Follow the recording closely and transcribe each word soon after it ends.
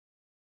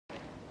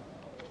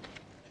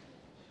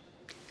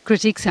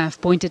Critics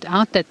have pointed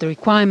out that the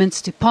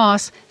requirements to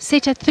pass,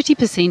 set at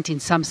 30% in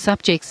some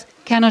subjects,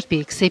 cannot be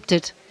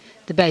accepted.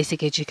 The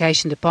Basic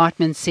Education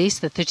Department says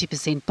the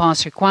 30%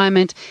 pass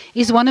requirement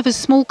is one of a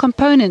small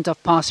component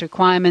of pass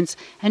requirements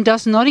and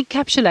does not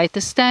encapsulate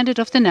the standard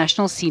of the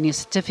National Senior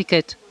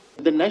Certificate.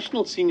 The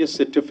National Senior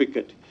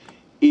Certificate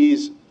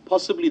is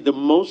possibly the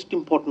most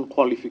important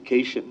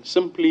qualification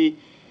simply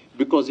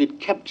because it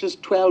captures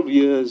 12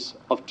 years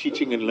of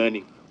teaching and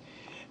learning.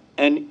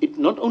 And it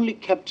not only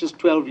captures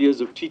 12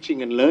 years of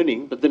teaching and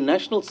learning, but the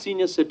National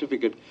Senior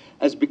Certificate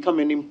has become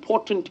an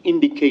important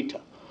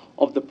indicator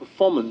of the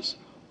performance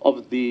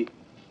of the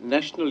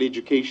national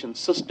education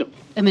system.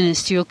 A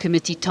Ministerial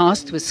Committee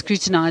tasked with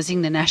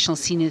scrutinising the National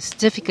Senior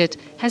Certificate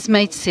has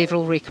made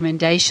several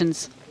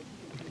recommendations.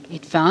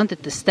 It found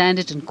that the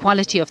standard and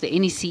quality of the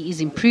NEC is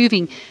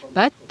improving,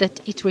 but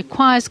that it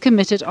requires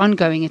committed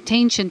ongoing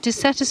attention to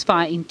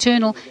satisfy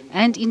internal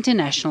and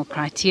international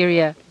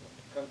criteria.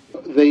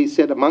 They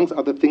said, amongst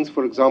other things,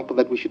 for example,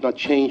 that we should not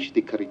change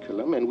the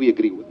curriculum, and we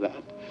agree with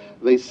that.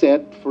 They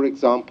said, for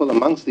example,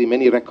 amongst the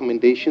many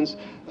recommendations,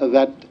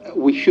 that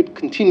we should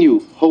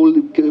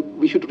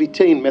we should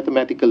retain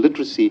mathematical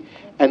literacy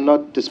and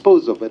not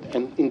dispose of it.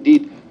 And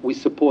indeed, we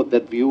support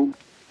that view.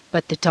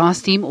 But the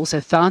task team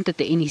also found that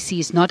the NEC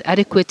is not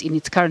adequate in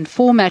its current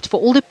format for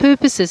all the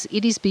purposes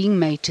it is being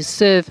made to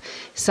serve,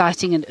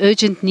 citing an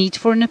urgent need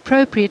for an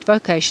appropriate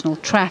vocational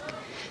track.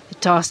 The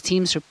task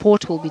team's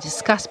report will be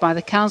discussed by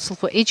the Council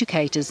for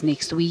Educators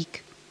next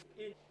week.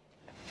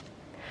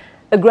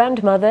 A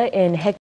grandmother in